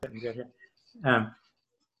good here.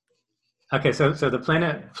 Okay, so the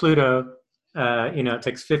planet Pluto, it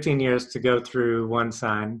takes 15 years to go through one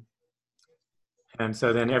sign. And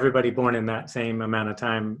so then everybody born in that same amount of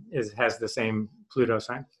time has the same Pluto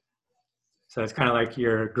sign. So it's kind of like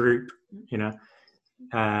your group, you know.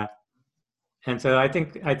 And so I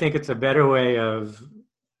think it's a better way of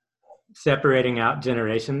separating out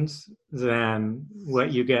generations than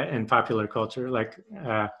what you get in popular culture. Like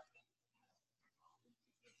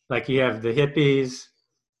you have the hippies,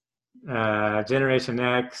 Generation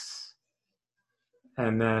X,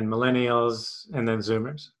 and then millennials, and then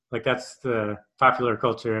Zoomers. Like that's the popular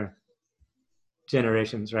culture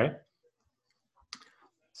generations, right?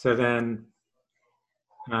 So then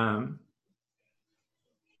all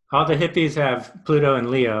the hippies have Pluto and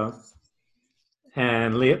Leo.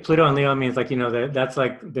 And Pluto and Leo means like, that's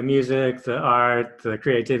like the music, the art, the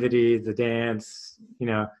creativity, the dance,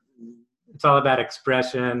 it's all about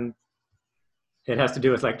expression. It has to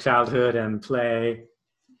do with like childhood and play.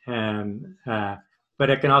 And, but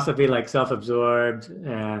it can also be like self-absorbed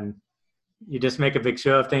and you just make a big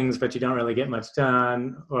show of things, but you don't really get much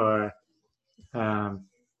done. Or,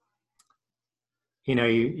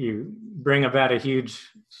 you bring about a huge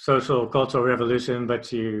social cultural revolution,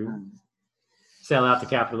 but you sell out to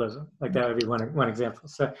capitalism. Like that would be one example.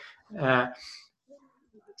 So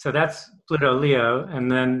that's Pluto Leo. And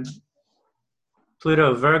then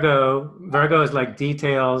Pluto Virgo. Virgo is like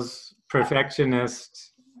details,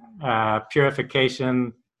 perfectionist,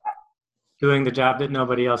 purification, doing the job that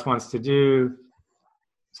nobody else wants to do.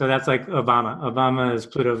 So that's like Obama. Obama is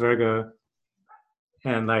Pluto Virgo.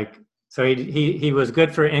 And like, so he was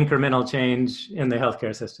good for incremental change in the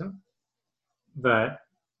healthcare system, but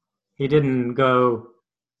he didn't go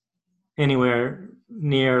anywhere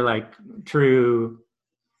near like true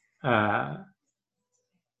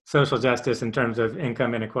social justice in terms of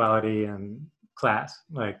income inequality and class.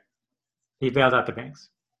 Like he bailed out the banks.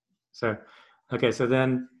 So, okay, so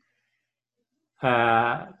then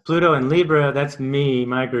Pluto and Libra, that's me,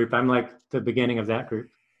 my group. I'm like the beginning of that group.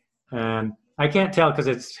 And I can't tell because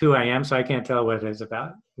it's who I am, so I can't tell what it is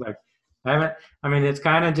about. Like it's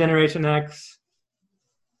kind of Generation X.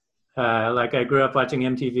 Like I grew up watching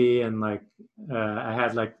MTV and like I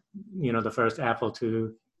had like, the first Apple II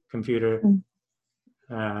computer.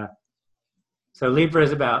 So Libra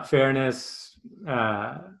is about fairness,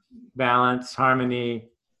 balance, harmony,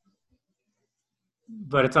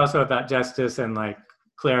 but it's also about justice and like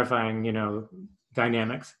clarifying,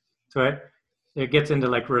 dynamics. So it gets into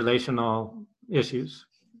like relational issues.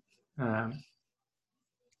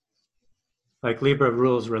 Like Libra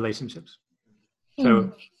rules relationships.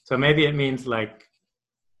 So maybe it means like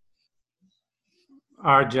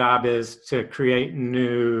our job is to create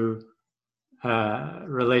new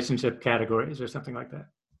relationship categories or something like that.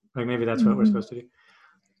 Like maybe that's what we're supposed to do.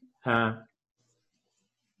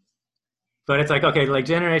 But it's like, okay, like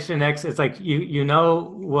Generation X, it's like you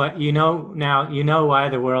know what you know now, why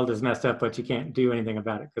the world is messed up, but you can't do anything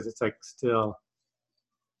about it because it's like still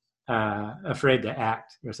afraid to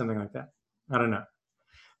act or something like that. I don't know.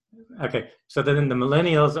 Okay, so then the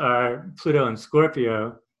millennials are Pluto and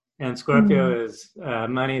Scorpio, and Scorpio is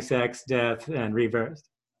money, sex, death, and rebirth,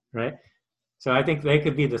 right? So I think they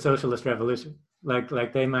could be the socialist revolution.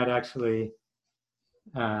 Like they might actually,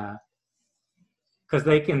 because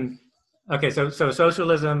they can. Okay, so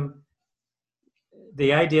socialism,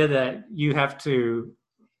 the idea that you have to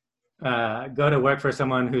go to work for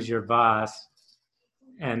someone who's your boss,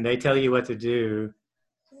 and they tell you what to do,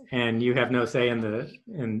 and you have no say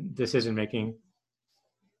in decision making.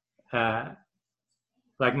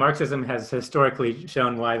 Like Marxism has historically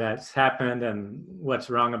shown why that's happened and what's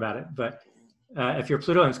wrong about it. But if you're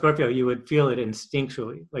Pluto and Scorpio, you would feel it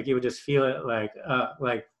instinctually. Like you would just feel it like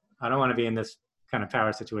I don't want to be in this kind of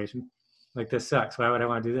power situation. Like this sucks. Why would I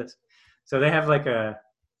want to do this? So they have like a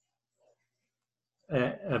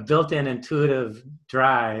built-in intuitive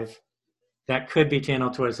drive that could be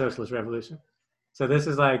channeled towards socialist revolution. So this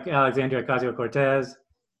is like Alexandria Ocasio-Cortez.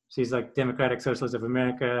 She's like Democratic Socialist of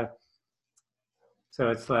America. So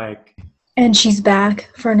it's like... And she's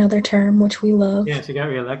back for another term, which we love. Yeah, she got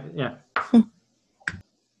reelected, yeah.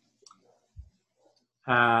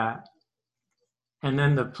 And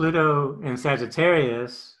then the Pluto in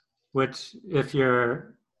Sagittarius, which if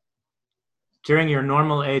you're during your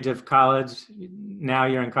normal age of college, now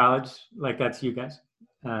you're in college, like that's you guys.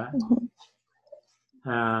 You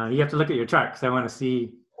have to look at your chart because I want to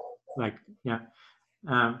see, like, yeah.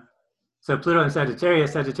 So Pluto in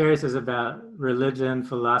Sagittarius, Sagittarius is about religion,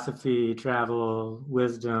 philosophy, travel,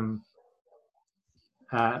 wisdom.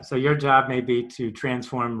 So your job may be to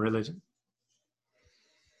transform religion.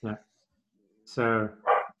 Yeah. So,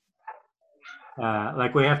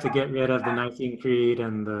 like, we have to get rid of the Nicene Creed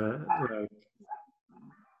and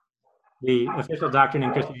the official doctrine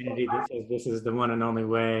in Christianity that says this is the one and only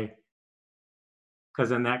way, because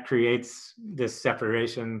then that creates this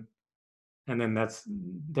separation, and then that's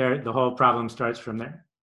there. The whole problem starts from there.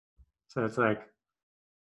 So it's like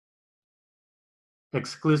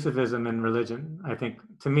exclusivism in religion. I think,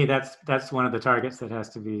 to me, that's one of the targets that has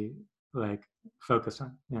to be like focused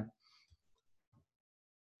on. Yeah.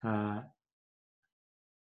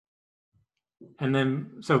 And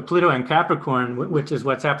then, so Pluto and Capricorn, which is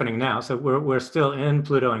what's happening now. So we're still in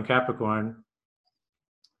Pluto and Capricorn,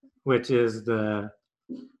 which is the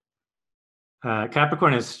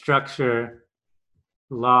Capricorn is structure,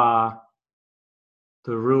 law,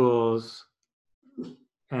 the rules,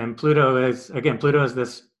 and Pluto is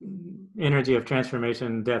this energy of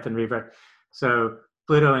transformation, death, and rebirth. So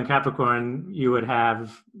Pluto and Capricorn, you would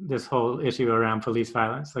have this whole issue around police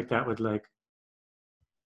violence, like that would like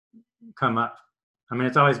come up. I mean,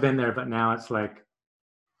 it's always been there, but now it's like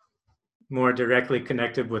more directly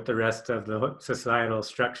connected with the rest of the societal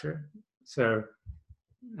structure. So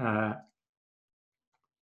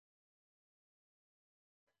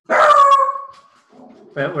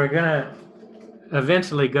but we're gonna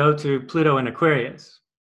eventually go to Pluto and Aquarius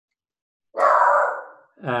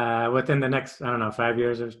within the next, I don't know, 5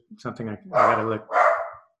 years or something. I gotta look.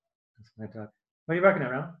 That's my dog. What are you barking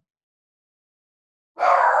at, Ron?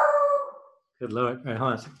 Good Lord. Wait,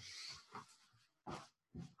 hold on a second.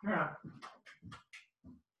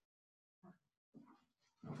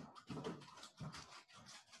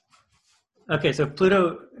 Okay, so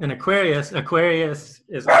Pluto in Aquarius. Aquarius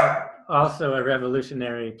is also a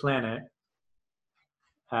revolutionary planet.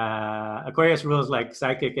 Aquarius rules like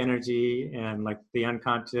psychic energy and like the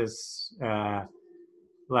unconscious,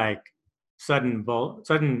 like sudden bolt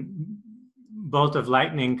of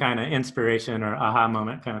lightning kind of inspiration or aha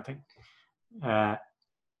moment kind of thing.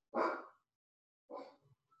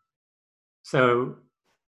 So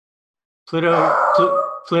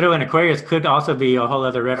Pluto in Aquarius could also be a whole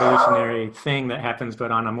other revolutionary thing that happens,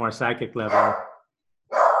 but on a more psychic level.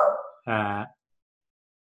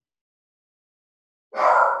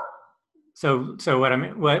 So what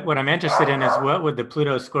I'm interested in is what would the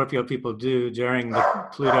Pluto Scorpio people do during the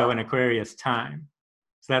Pluto and Aquarius time?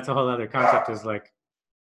 So that's a whole other concept, is like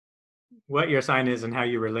what your sign is and how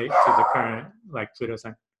you relate to the current like Pluto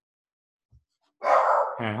sign. All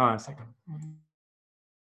right, hold on a second.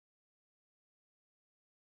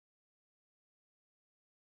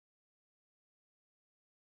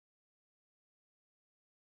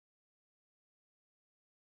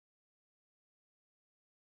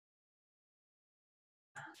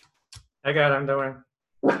 I got him, don't worry.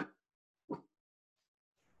 What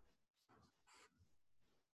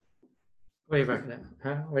are you barking at?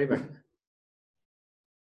 Huh? What are you barking at?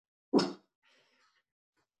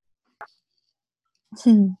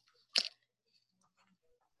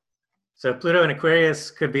 So Pluto and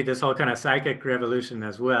Aquarius could be this whole kind of psychic revolution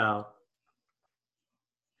as well,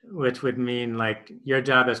 which would mean like your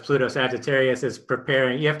job as Pluto Sagittarius is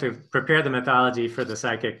you have to prepare the mythology for the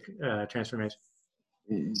psychic transformation.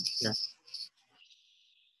 Yeah.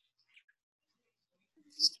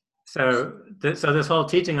 So this whole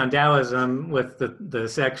teaching on Taoism with the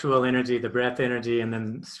sexual energy, the breath energy, and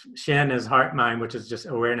then Shen is heart mind, which is just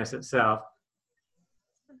awareness itself.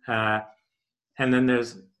 And then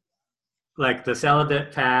there's like the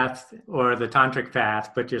celibate path or the tantric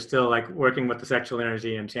path, but you're still like working with the sexual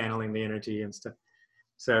energy and channeling the energy and stuff.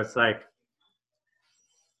 So it's like,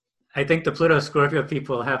 I think the Pluto Scorpio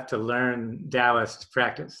people have to learn Taoist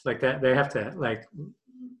practice like that. They have to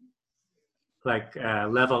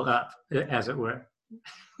level up, as it were.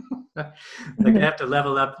 Like they have to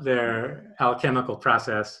level up their alchemical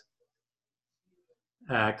process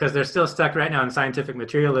because they're still stuck right now in scientific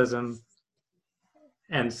materialism.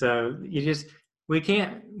 And so we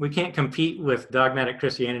can't compete with dogmatic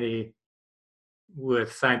Christianity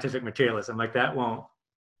with scientific materialism. Like that won't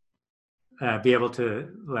be able to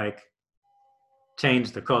like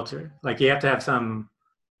change the culture. Like you have to have some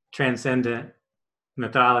transcendent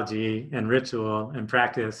mythology and ritual and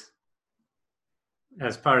practice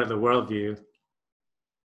as part of the worldview.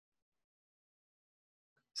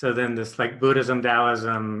 So then this like Buddhism,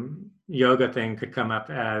 Taoism, yoga thing could come up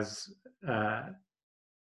as a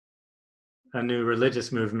new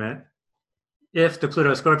religious movement if the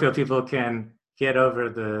Pluto Scorpio people can get over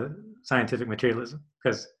the scientific materialism,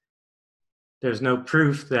 because there's no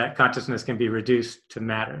proof that consciousness can be reduced to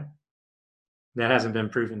matter. That hasn't been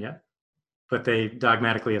proven yet, but they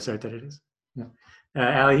dogmatically assert that it is. Yeah.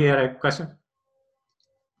 Ali, you had a question?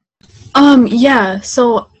 Yeah,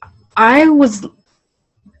 so I was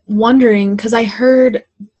wondering because I heard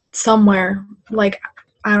somewhere, like,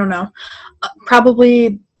 I don't know,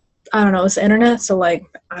 probably, I don't know, it's the internet, so like,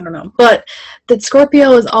 I don't know, but that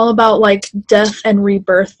Scorpio is all about like death and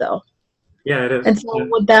rebirth though. Yeah, it is. And so Yeah.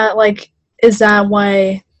 would that like, is that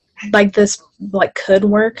why like this like could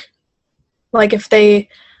work? Like if they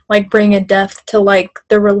like bring a death to like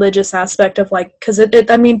the religious aspect of like, because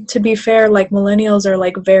I mean, to be fair, like millennials are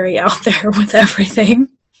like very out there with everything,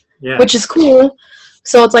 Yeah. which is cool.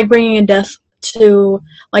 So it's like bringing a death to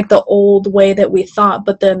like the old way that we thought,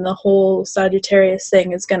 but then the whole Sagittarius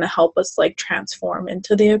thing is going to help us like transform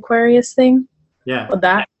into the Aquarius thing. Yeah. Would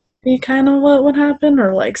that be kind of what would happen,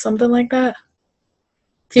 or like something like that?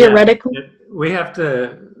 Yeah. Theoretically? We have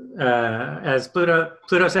to, as Pluto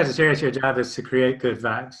Sagittarius, your job is to create good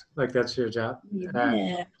vibes. Like that's your job.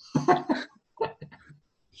 Yeah.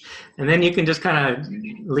 And then you can just kind of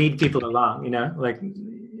lead people along, like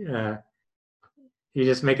you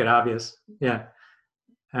just make it obvious. Yeah.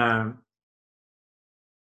 Um,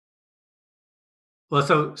 well,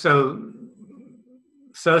 so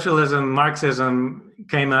socialism, Marxism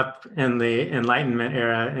came up in the Enlightenment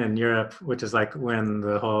era in Europe, which is like when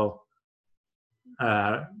the whole,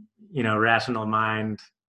 rational mind,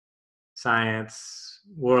 science,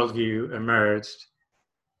 worldview emerged.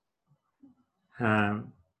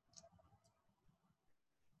 Um,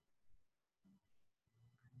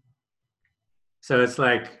 so it's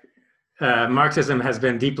like Marxism has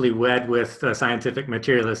been deeply wed with a scientific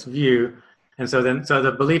materialist view. And so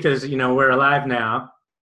the belief is, we're alive now,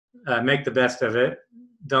 make the best of it,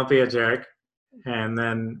 don't be a jerk, and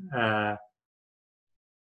then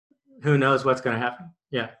who knows what's going to happen.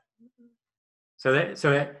 Yeah.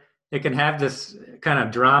 It can have this kind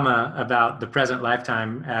of drama about the present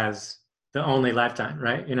lifetime as the only lifetime,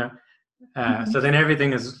 right? So then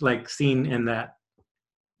everything is like seen in that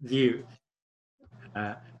view.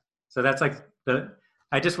 So that's like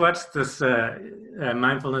I just watched this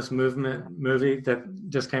mindfulness movement movie that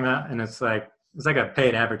just came out, and it's like a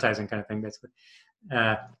paid advertising kind of thing, basically.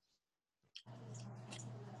 Uh,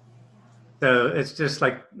 so it's just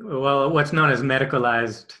like, well, what's known as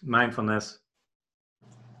medicalized mindfulness,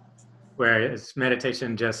 where it's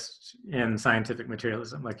meditation just in scientific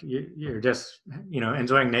materialism. Like you're just,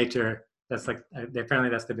 enjoying nature. That's like, apparently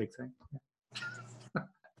that's the big thing.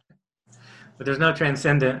 But there's no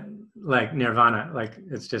transcendent like nirvana. Like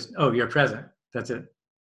it's just, oh, you're present. That's it.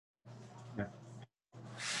 Yeah.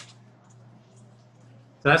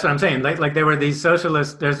 So that's what I'm saying. Like there were these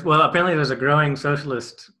socialists. Apparently there's a growing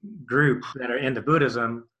socialist group that are into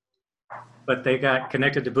Buddhism, but they got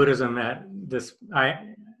connected to Buddhism at this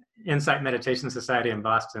Insight Meditation Society in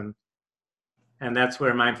Boston, and that's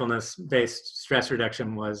where mindfulness-based stress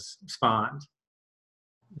reduction was spawned.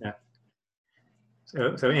 Yeah.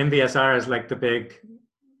 So MBSR is like the big.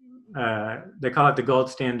 They call it the gold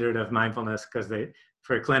standard of mindfulness because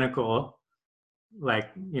for clinical, like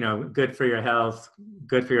good for your health,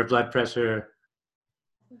 good for your blood pressure,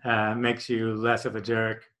 makes you less of a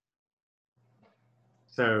jerk.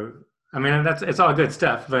 So I mean it's all good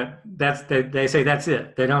stuff, but they say that's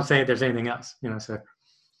it. They don't say there's anything else. So.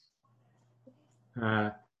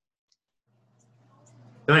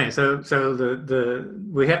 So anyway, so the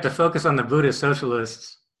we have to focus on the Buddhist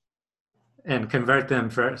socialists and convert them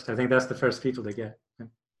first. I think that's the first people to get.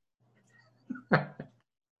 I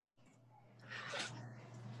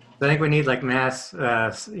think we need like mass,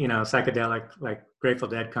 psychedelic, like Grateful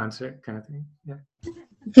Dead concert kind of thing. Yeah.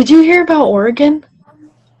 Did you hear about Oregon?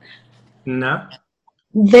 No.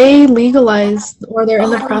 They legalized, or they're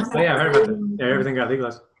in the process. Oh yeah, I heard about that. Yeah, everything got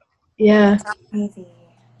legalized. Yeah. Crazy.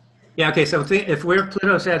 Yeah. Okay. So if we're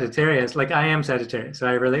Pluto Sagittarius, like I am Sagittarius, so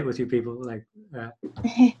I relate with you people. Like,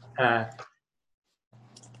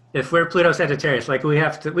 if we're Pluto Sagittarius, like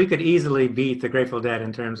we could easily beat the Grateful Dead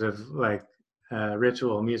in terms of like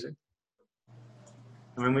ritual music.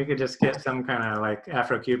 I mean, we could just get some kind of like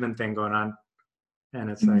Afro-Cuban thing going on, and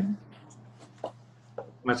it's like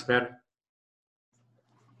much better.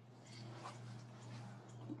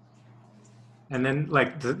 And then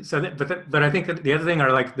like but I think the other thing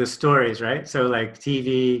are like the stories, right? So like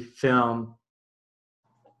TV, film,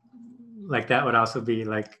 like that would also be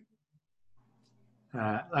like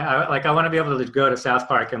I want to be able to go to South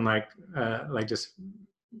Park and like just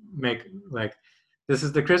make like this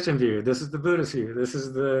is the Christian view, this is the Buddhist view, this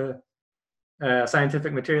is the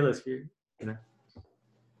scientific materialist view, and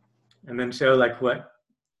then show like what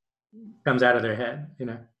comes out of their head,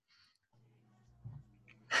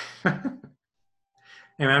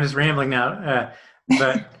 Anyway, I'm just rambling now,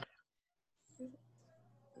 but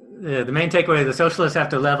the main takeaway: the socialists have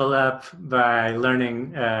to level up by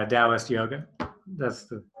learning Taoist yoga. That's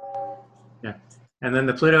the and then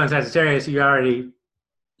the Pluto and Sagittarius,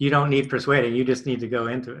 you don't need persuading. You just need to go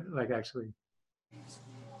into it. Like actually,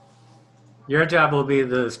 your job will be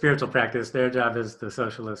the spiritual practice. Their job is the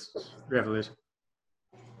socialist revolution.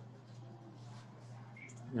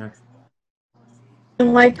 Yeah. I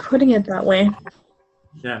like putting it that way.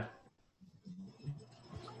 Yeah.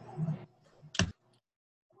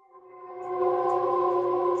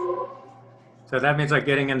 So that means like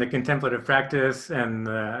getting into contemplative practice and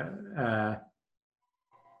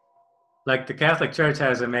like the Catholic Church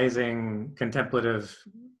has amazing contemplative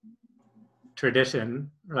tradition.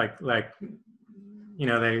 Like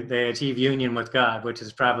they achieve union with God, which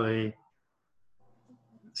is probably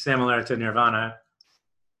similar to nirvana.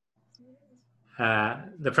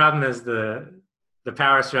 The problem is the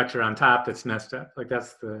power structure on top that's messed up. Like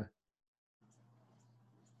that's the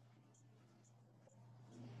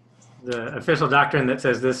official doctrine that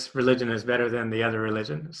says this religion is better than the other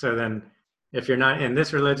religion. So then if you're not in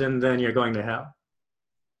this religion, then you're going to hell.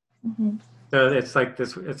 Mm-hmm. So it's like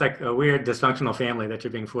this, it's like a weird dysfunctional family that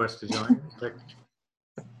you're being forced to join. Like,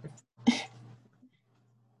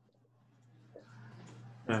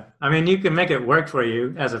 yeah. I mean, you can make it work for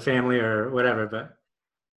you as a family or whatever, but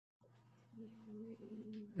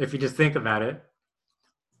if you just think about it,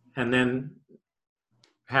 and then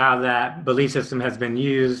how that belief system has been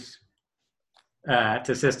used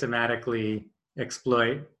to systematically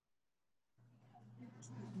exploit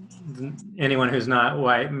anyone who's not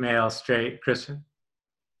white, male, straight, Christian.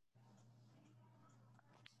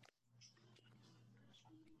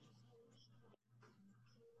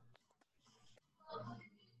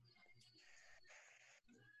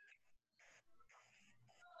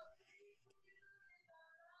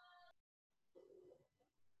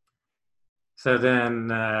 So then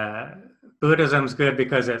Buddhism's good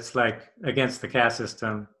because it's like against the caste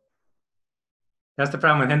system. That's the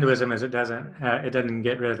problem with Hinduism is it doesn't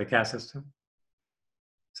get rid of the caste system.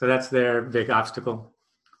 So that's their big obstacle.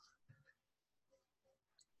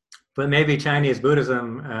 But maybe Chinese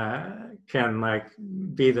Buddhism can like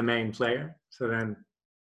be the main player. So then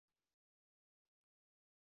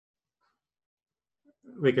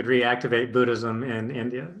we could reactivate Buddhism in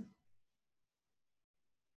India.